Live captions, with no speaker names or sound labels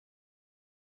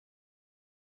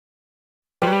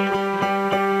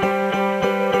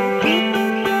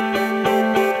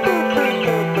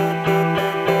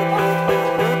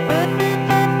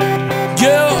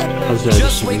How's the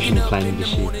distribution plan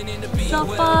this year? So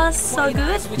far, so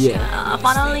good. Yeah.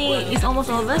 Finally, it's almost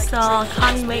over, so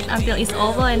can't wait until it's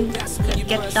over and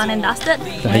get done and dusted.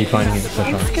 So how are you finding it so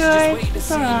far? It's good.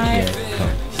 It's alright.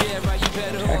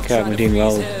 Yeah, Okay, we're doing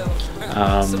well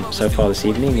so far this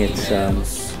evening. It's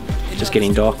just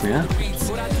getting dark now,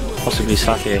 possibly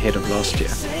slightly ahead of last year.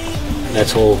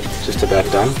 That's all just about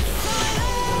done,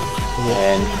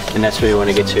 and that's where we want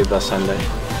to get to by Sunday.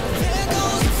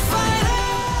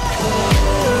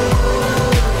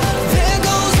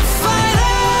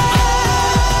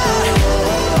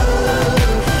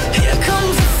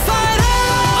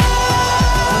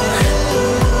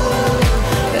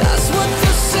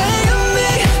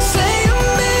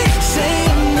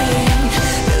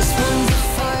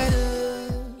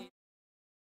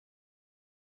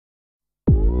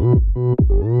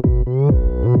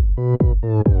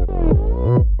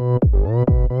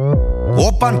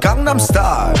 오빤 Gangnam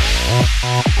Style,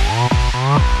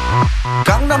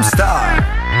 Gangnam Style.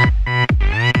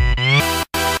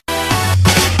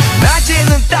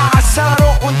 낮에는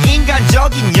따사로운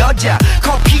인간적인 여자,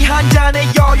 커피 한 잔에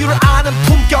여유를 아는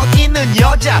품격 있는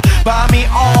여자, 밤이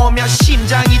오면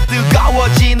심장이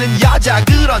뜨거워지는 여자,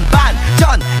 그런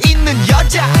반전 있는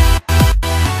여자.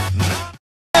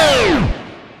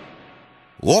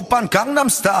 오빤 Gangnam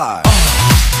Style,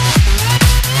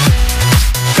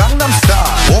 Gangnam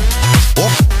Style,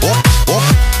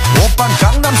 오빤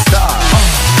Gangnam Style,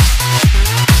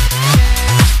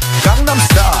 Gangnam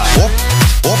Style,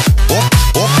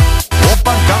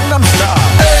 오빤 Gangnam Style.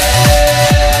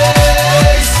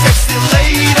 Hey, sexy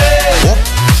lady.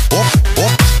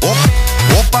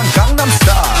 오빤 Gangnam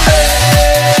Style.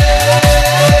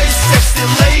 Hey, sexy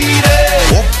lady.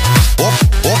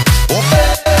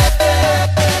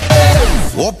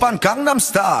 오빤 Gangnam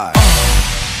Style.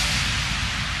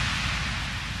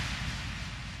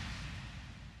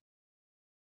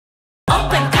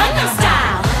 Open Gangnam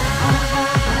Style.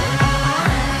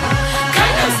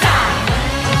 Gangnam Style.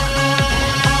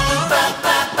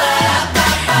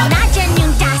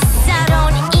 낮에는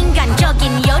따사로운 인간적인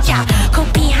여자,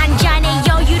 커피 한 잔에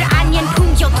여유를 아는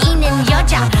품격 있는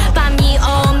여자, 밤이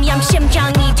오면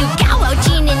심장이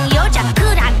뜨거워지는 여자,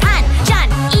 그런 반전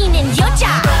있는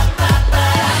여자.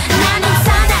 나는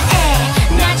사나해.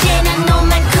 낮에는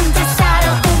너만큼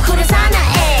따사로운 그런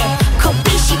사나해.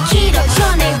 커피 시키기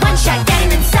전에 원샷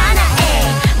때리는 사나해.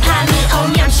 밤이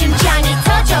오면 심장이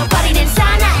터져버리는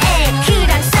사나해.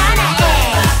 그런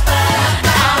사나해.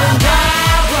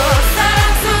 아름다워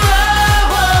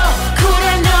사랑스러워 그래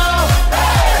너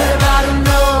그래 바로 너.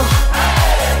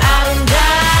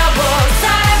 아름다워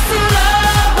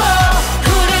사랑스러워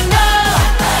그래 너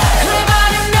그래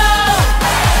바로 너.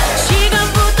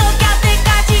 지금부터 갈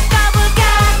때까지 가볼까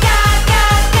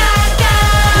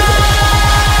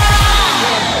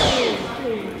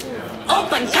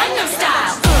Open Gangnam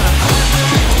Style.